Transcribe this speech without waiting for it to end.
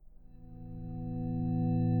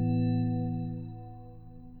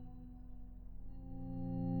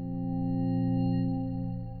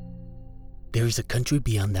There is a country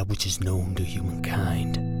beyond that which is known to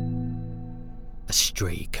humankind. A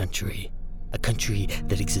stray country. A country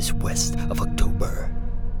that exists west of October,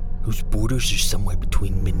 whose borders are somewhere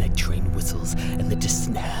between midnight train whistles and the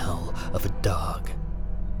distant howl of a dog.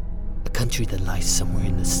 A country that lies somewhere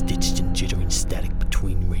in the stitched and jittering static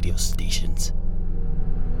between radio stations.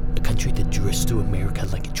 A country that drifts through America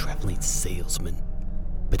like a traveling salesman,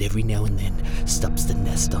 but every now and then stops to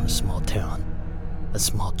nest on a small town, a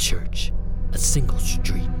small church, a single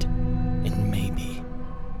street, and maybe,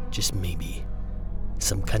 just maybe,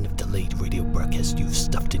 some kind of delayed radio broadcast you've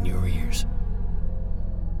stuffed in your ears.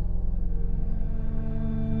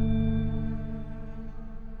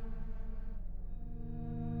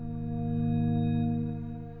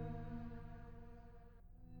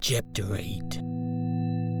 Chapter 8.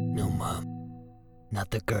 No, Mom.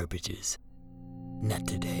 Not the garbages. Not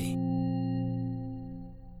today.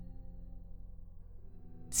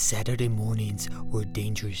 Saturday mornings were a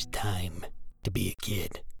dangerous time to be a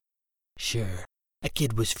kid. Sure, a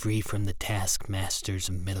kid was free from the taskmasters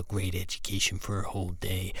of middle grade education for a whole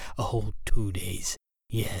day, a whole 2 days,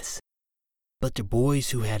 yes. But the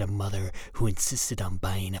boys who had a mother who insisted on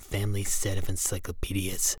buying a family set of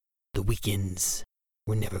encyclopedias, the weekends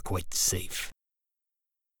were never quite safe.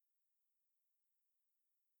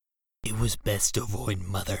 It was best to avoid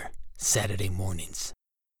Mother Saturday mornings.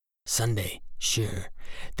 Sunday, sure,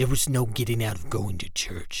 there was no getting out of going to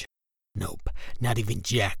church. Nope, not even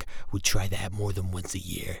Jack would try that more than once a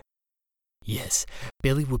year. Yes,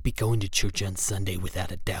 Billy would be going to church on Sunday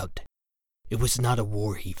without a doubt. It was not a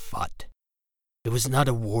war he fought. It was not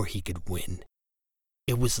a war he could win.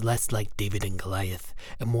 It was less like David and Goliath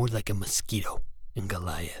and more like a mosquito and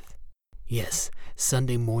Goliath. Yes,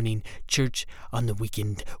 Sunday morning, church on the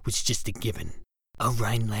weekend was just a given. A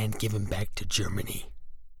Rhineland given back to Germany.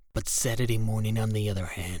 But Saturday morning, on the other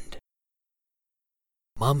hand,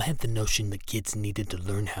 Mom had the notion the kids needed to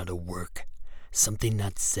learn how to work. Something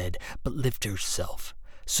not said, but lived herself.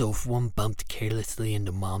 So if one bumped carelessly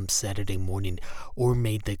into Mom's Saturday morning or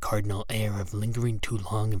made the cardinal error of lingering too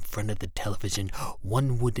long in front of the television,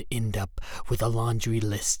 one would end up with a laundry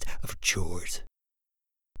list of chores.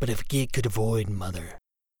 But if a kid could avoid Mother,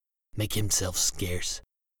 make himself scarce,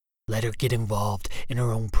 let her get involved in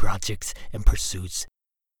her own projects and pursuits,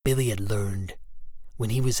 Billy had learned, when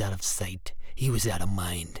he was out of sight, he was out of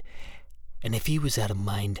mind. And if he was out of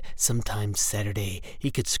mind, sometimes Saturday he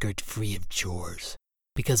could skirt free of chores.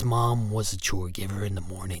 Because Mom was a chore giver in the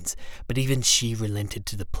mornings, but even she relented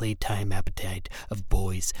to the playtime appetite of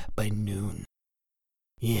boys by noon.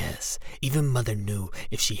 Yes, even Mother knew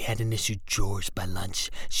if she hadn't issued chores by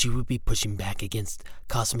lunch, she would be pushing back against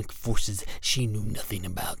cosmic forces she knew nothing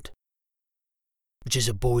about. Which is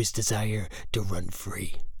a boy's desire to run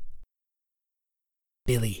free.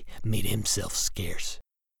 Billy made himself scarce.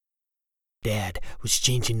 Dad was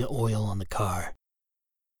changing the oil on the car.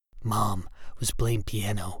 Mom was playing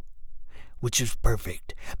piano, which was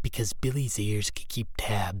perfect because Billy's ears could keep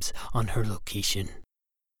tabs on her location.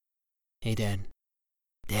 Hey, Dad.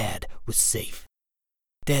 Dad was safe.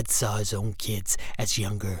 Dad saw his own kids as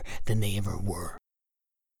younger than they ever were.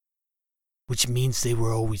 Which means they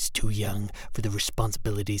were always too young for the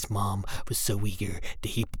responsibilities Mom was so eager to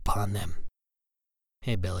heap upon them.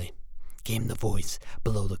 Hey, Billy, came the voice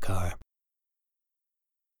below the car.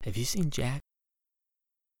 Have you seen Jack?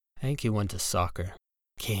 I think he went to soccer,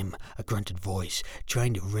 came a grunted voice,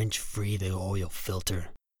 trying to wrench free the oil filter.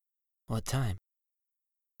 What time?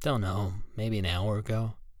 Don't know, maybe an hour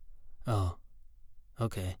ago. Oh,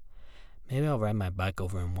 okay. Maybe I'll ride my bike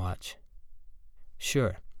over and watch.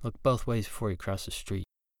 Sure, look both ways before you cross the street.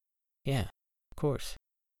 Yeah, of course.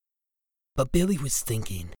 But Billy was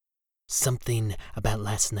thinking something about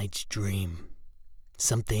last night's dream.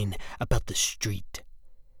 Something about the street.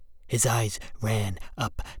 His eyes ran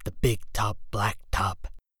up the big top blacktop.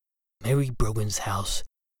 Mary Brogan's house,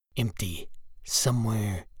 empty,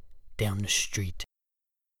 somewhere down the street.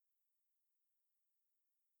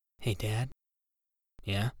 Hey, Dad?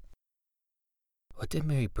 Yeah? What did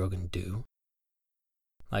Mary Brogan do?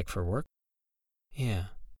 Like for work? Yeah.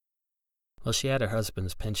 Well, she had her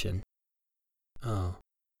husband's pension. Oh.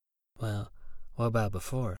 Well, what about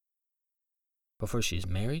before? Before she's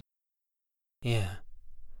married? Yeah.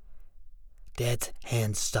 Dad's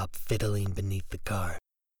hands stopped fiddling beneath the car.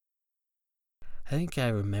 I think I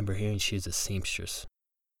remember hearing she was a seamstress.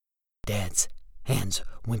 Dad's hands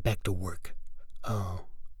went back to work. Oh.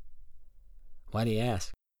 Why do you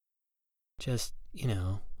ask? Just,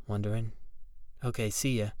 wondering. Okay,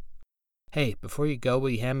 see ya. Hey, before you go, will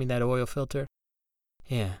you hand me that oil filter?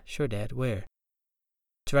 Yeah, sure, Dad. Where?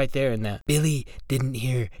 It's right there in the... Billy didn't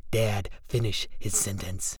hear Dad finish his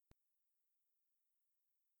sentence.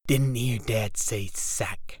 Didn't hear Dad say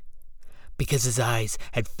sack, because his eyes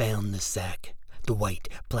had found the sack, the white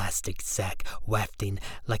plastic sack wafting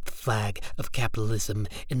like the flag of capitalism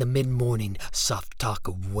in the mid-morning soft talk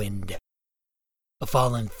of wind. A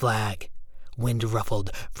fallen flag, wind ruffled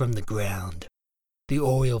from the ground, the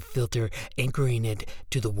oil filter anchoring it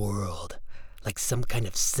to the world, like some kind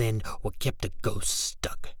of sin what kept a ghost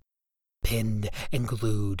stuck, pinned and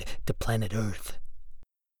glued to planet Earth.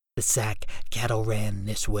 The sack cattle ran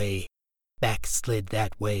this way, backslid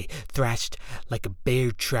that way, thrashed like a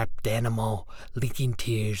bear-trapped animal, leaking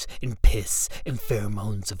tears and piss and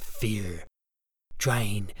pheromones of fear,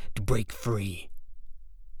 trying to break free,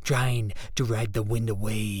 trying to ride the wind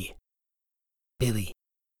away. Billy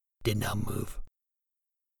did not move.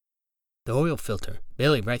 The oil filter,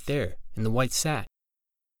 Billy, right there, in the white sack.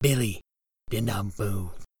 Billy did not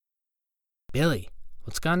move. Billy,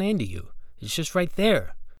 what's gone into you? It's just right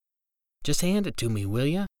there. Just hand it to me, will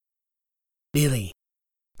ya? Billy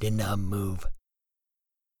did not move.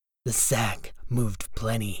 The sack moved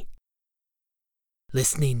plenty.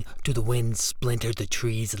 Listening to the wind splinter the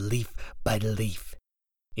trees leaf by leaf,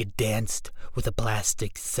 it danced with a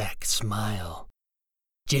plastic sack smile,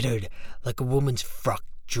 jittered like a woman's frock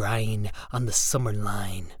drying on the summer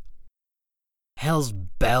line. Hell's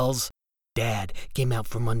bells! Dad came out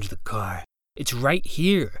from under the car. It's right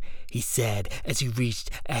here, he said as he reached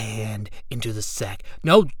a hand into the sack.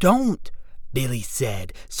 No, don't, Billy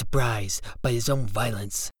said, surprised by his own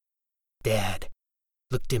violence. Dad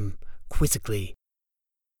looked him quizzically,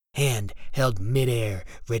 hand held midair,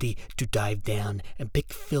 ready to dive down and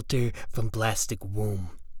pick filter from plastic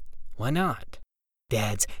womb. Why not?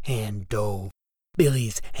 Dad's hand dove.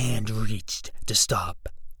 Billy's hand reached to stop,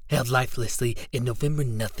 held lifelessly in November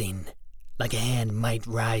nothing, like a hand might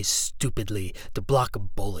rise stupidly to block a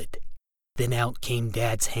bullet. Then out came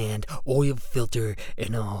Dad's hand, oil filter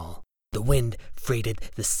and all. The wind freighted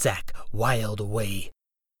the sack wild away.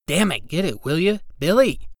 Damn it, get it, will you,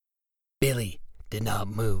 Billy? Billy did not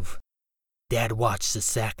move. Dad watched the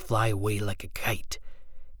sack fly away like a kite,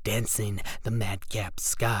 dancing the madcap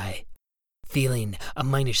sky, feeling a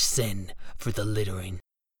minor sin for the littering.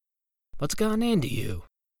 What's gone into you?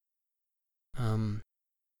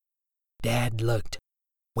 Dad looked,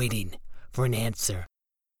 waiting for an answer.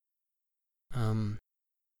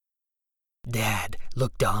 Dad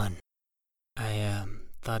looked on. I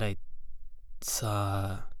thought I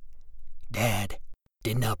saw... Dad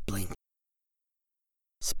did not blink.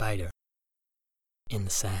 Spider in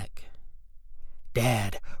the sack.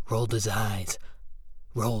 Dad rolled his eyes,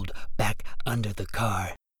 rolled back under the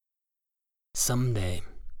car. Someday,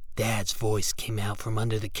 Dad's voice came out from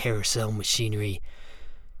under the carousel machinery.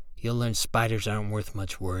 You'll learn spiders aren't worth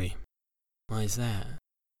much worry. Why is that?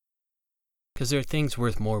 'Cause there are things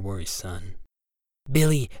worth more worry, son.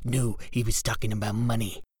 Billy knew he was talking about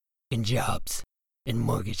money, and jobs, and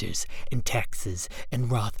mortgages, and taxes,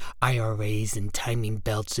 and Roth IRAs, and timing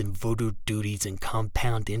belts, and voter duties, and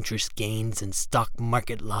compound interest gains, and stock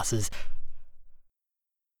market losses.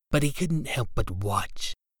 But he couldn't help but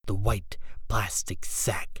watch the white plastic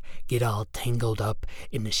sack get all tangled up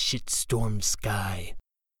in the shitstorm sky.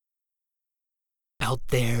 Out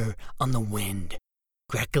there on the wind,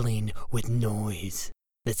 crackling with noise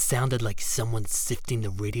that sounded like someone sifting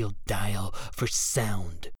the radio dial for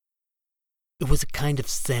sound. It was a kind of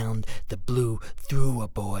sound that blew through a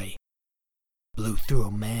boy, blew through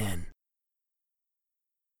a man.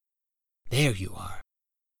 There you are.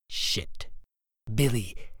 Shit.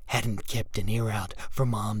 Billy hadn't kept an ear out for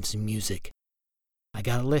Mom's music. I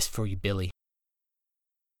got a list for you, Billy.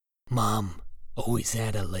 Mom always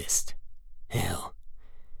had a list. Hell,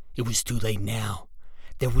 it was too late now.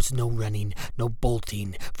 There was no running, no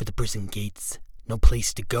bolting for the prison gates, no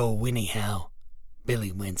place to go anyhow.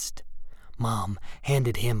 Billy winced. Mom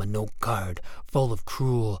handed him a note card full of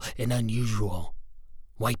cruel and unusual.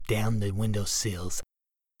 Wipe down the window sills,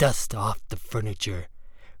 dust off the furniture,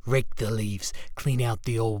 rake the leaves, clean out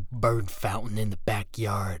the old bird fountain in the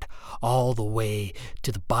backyard, all the way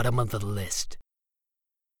to the bottom of the list.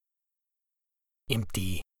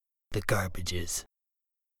 Empty the garbages.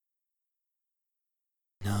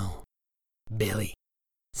 No, Billy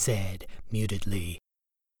said mutedly.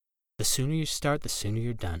 The sooner you start, the sooner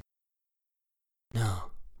you're done.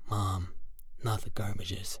 No, Mom, not the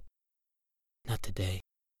garbages. Not today.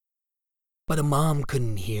 But a mom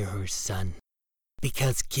couldn't hear her son,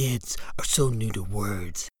 because kids are so new to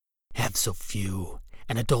words, have so few,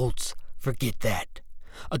 and adults forget that.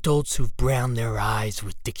 Adults who've browned their eyes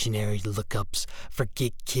with dictionary lookups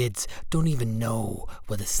forget kids don't even know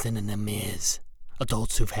what a synonym is.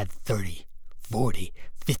 Adults who've had 30, 40,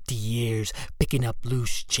 50 years picking up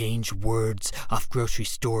loose change words off grocery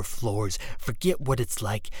store floors forget what it's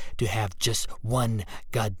like to have just one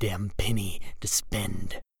goddamn penny to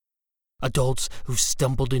spend. Adults who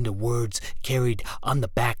stumbled into words carried on the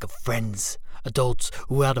back of friends. Adults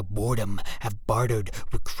who out of boredom have bartered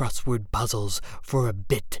with crossword puzzles for a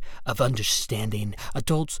bit of understanding.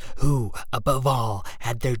 Adults who, above all,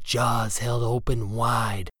 had their jaws held open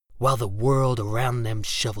wide while the world around them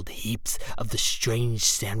shoveled heaps of the strange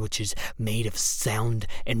sandwiches made of sound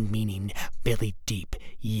and meaning belly deep,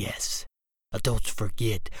 yes. Adults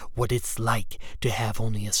forget what it's like to have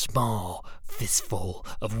only a small fistful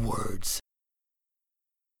of words.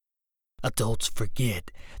 Adults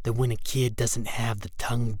forget that when a kid doesn't have the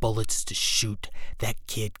tongue bullets to shoot, that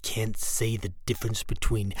kid can't say the difference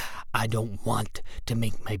between I don't want to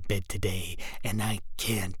make my bed today and I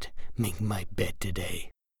can't make my bed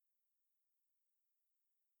today.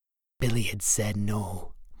 Billy had said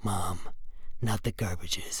no, Mom, not the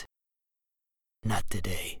garbages. Not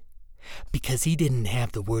today. Because he didn't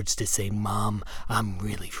have the words to say, Mom, I'm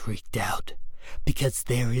really freaked out. Because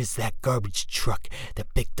there is that garbage truck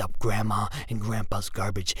that picked up Grandma and Grandpa's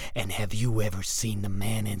garbage, and have you ever seen the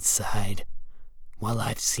man inside? Well,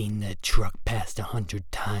 I've seen that truck past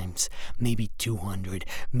 100 times, maybe 200,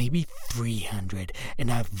 maybe 300,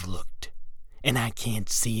 and I've looked. And I can't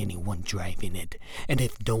see anyone driving it. And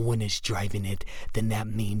if no one is driving it, then that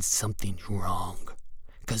means something's wrong.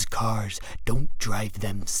 'Cause cars don't drive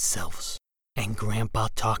themselves. And Grandpa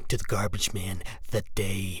talked to the garbage man the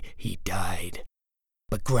day he died.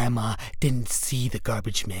 But Grandma didn't see the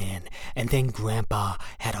garbage man, and then Grandpa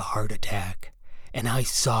had a heart attack. And I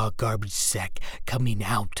saw a garbage sack coming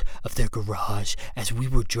out of their garage as we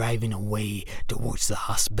were driving away towards the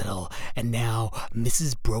hospital, and now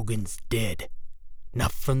Mrs. Brogan's dead.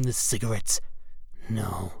 Not from the cigarettes,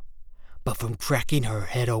 no, but from cracking her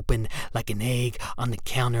head open like an egg on the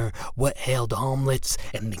counter what held omelets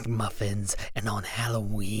and McMuffins and on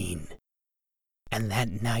Halloween. And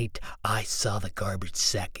that night I saw the garbage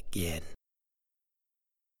sack again.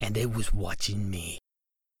 And it was watching me.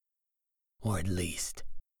 Or at least,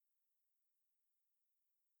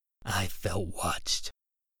 I felt watched.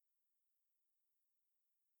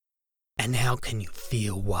 And how can you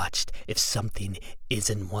feel watched if something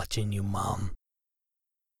isn't watching you, Mom?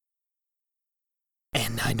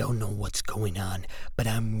 And I don't know what's going on, but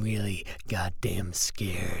I'm really goddamn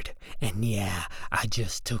scared. And yeah, I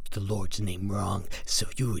just took the Lord's name wrong so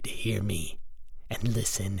you would hear me. And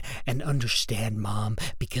listen and understand, Mom,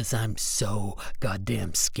 because I'm so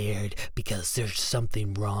goddamn scared because there's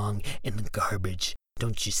something wrong in the garbage,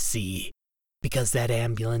 don't you see? Because that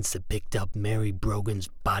ambulance that picked up Mary Brogan's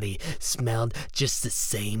body smelled just the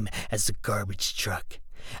same as the garbage truck.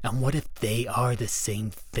 And what if they are the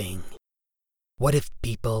same thing? What if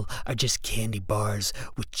people are just candy bars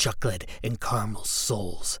with chocolate and caramel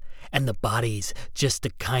souls, and the body's just a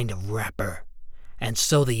kind of wrapper? And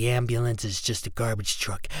so the ambulance is just a garbage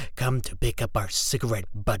truck come to pick up our cigarette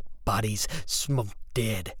butt bodies smoked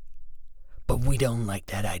dead. But we don't like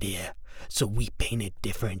that idea, so we paint it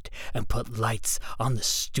different and put lights on the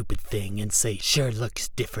stupid thing and say, sure looks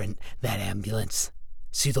different, that ambulance.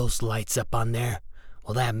 See those lights up on there?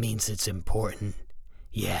 Well, that means it's important.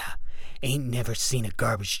 Yeah, ain't never seen a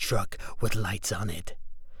garbage truck with lights on it.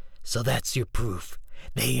 So that's your proof.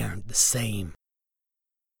 They aren't the same.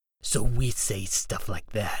 So we say stuff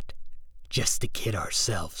like that, just to kid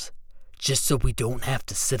ourselves, just so we don't have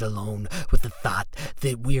to sit alone with the thought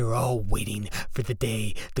that we are all waiting for the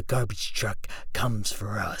day the garbage truck comes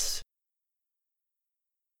for us.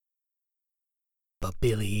 But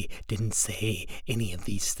Billy didn't say any of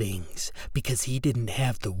these things because he didn't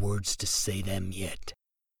have the words to say them yet.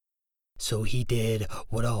 So he did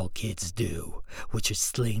what all kids do, which is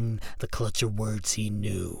sling the clutch of words he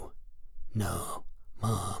knew. No,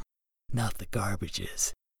 Mom. Not the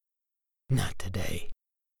garbages. Not today.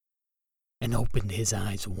 And opened his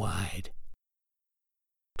eyes wide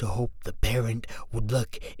to hope the parent would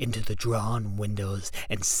look into the drawn windows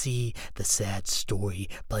and see the sad story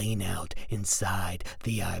playing out inside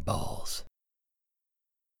the eyeballs.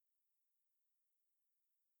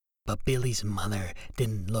 But Billy's mother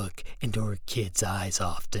didn't look into her kid's eyes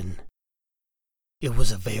often. It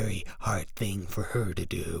was a very hard thing for her to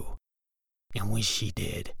do. And when she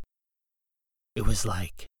did, it was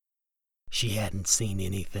like she hadn't seen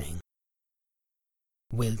anything.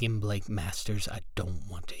 William Blake Masters, I don't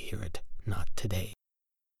want to hear it. Not today.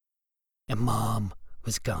 And Mom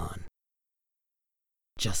was gone.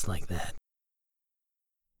 Just like that.